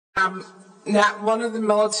Not one of the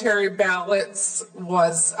military ballots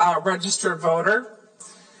was a registered voter.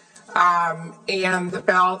 And the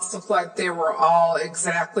ballots looked like they were all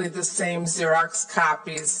exactly the same Xerox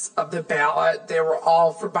copies of the ballot. They were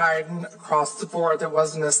all for Biden across the board. There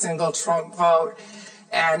wasn't a single Trump vote,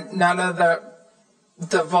 and none of the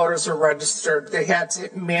voters were registered. They had to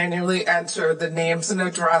manually enter the names and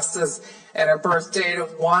addresses and a birth date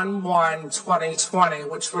of 1/1/2020,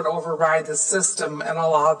 which would override the system and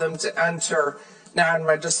allow them to enter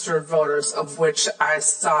non-registered voters, of which I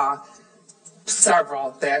saw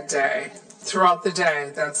several that day. Throughout the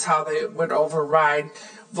day, that's how they would override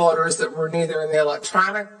voters that were neither in the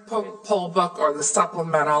electronic poll book or the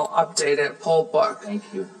supplemental updated poll book. Thank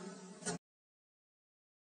you.